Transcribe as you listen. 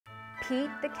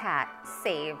Pete the Cat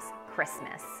Saves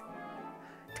Christmas.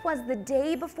 'Twas the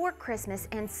day before Christmas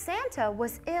and Santa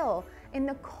was ill. In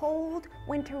the cold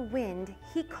winter wind,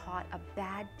 he caught a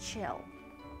bad chill.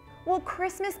 Will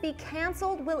Christmas be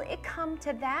canceled? Will it come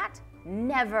to that?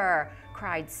 Never,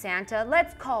 cried Santa.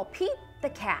 Let's call Pete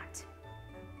the Cat.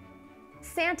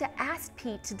 Santa asked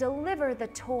Pete to deliver the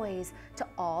toys to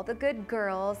all the good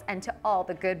girls and to all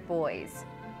the good boys.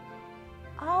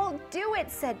 I'll do it,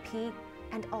 said Pete,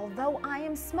 and although I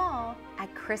am small,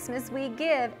 at Christmas we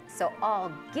give, so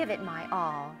I'll give it my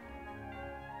all.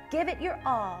 Give it your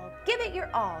all, give it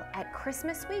your all, at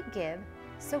Christmas we give,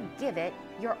 so give it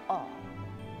your all.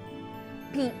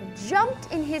 Pete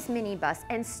jumped in his minibus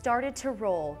and started to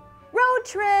roll. Road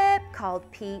trip, called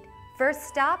Pete. First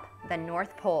stop, the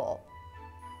North Pole.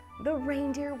 The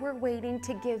reindeer were waiting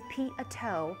to give Pete a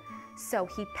tow, so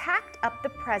he packed up the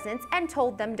presents and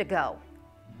told them to go.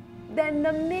 Then the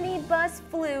minibus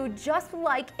flew just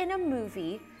like in a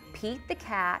movie. Pete the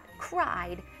Cat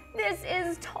cried, "This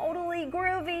is totally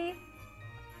groovy."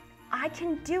 I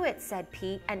can do it, said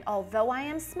Pete, and although I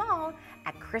am small,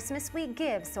 at Christmas we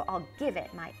give, so I'll give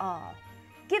it my all.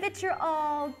 Give it your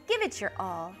all, give it your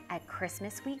all, at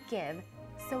Christmas we give,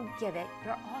 so give it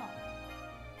your all.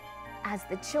 As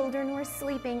the children were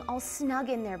sleeping all snug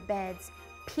in their beds,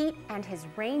 Pete and his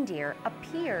reindeer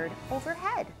appeared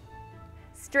overhead.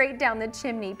 Straight down the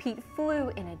chimney, Pete flew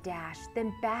in a dash,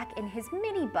 then back in his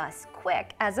minibus,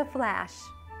 quick as a flash.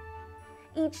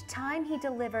 Each time he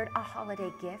delivered a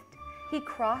holiday gift, he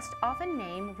crossed off a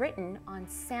name written on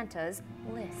Santa's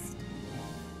list.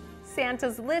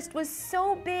 Santa's list was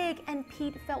so big and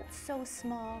Pete felt so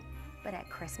small, but at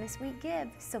Christmas we give,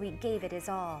 so he gave it his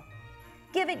all.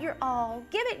 Give it your all,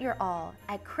 give it your all,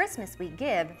 at Christmas we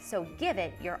give, so give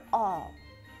it your all.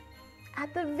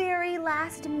 At the very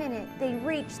last minute, they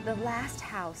reached the last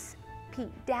house.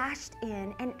 Pete dashed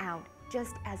in and out,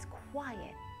 just as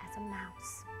quiet as a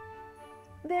mouse.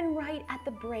 Then right at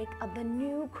the break of the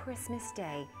new Christmas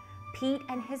day, Pete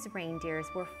and his reindeers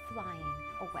were flying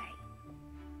away.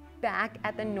 Back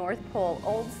at the North Pole,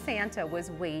 old Santa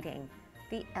was waiting.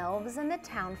 The elves and the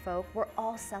townfolk were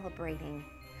all celebrating.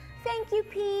 Thank you,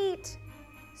 Pete.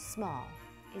 Small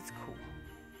is cool.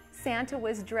 Santa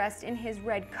was dressed in his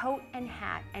red coat and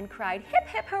hat and cried, "Hip,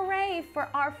 hip, hooray for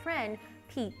our friend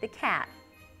Pete the Cat."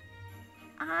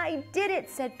 I did it,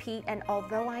 said Pete, and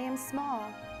although I am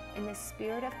small, in the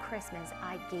spirit of Christmas,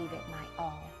 I gave it my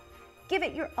all. Give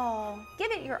it your all,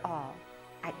 give it your all.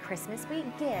 At Christmas we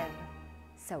give,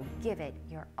 so give it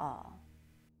your all.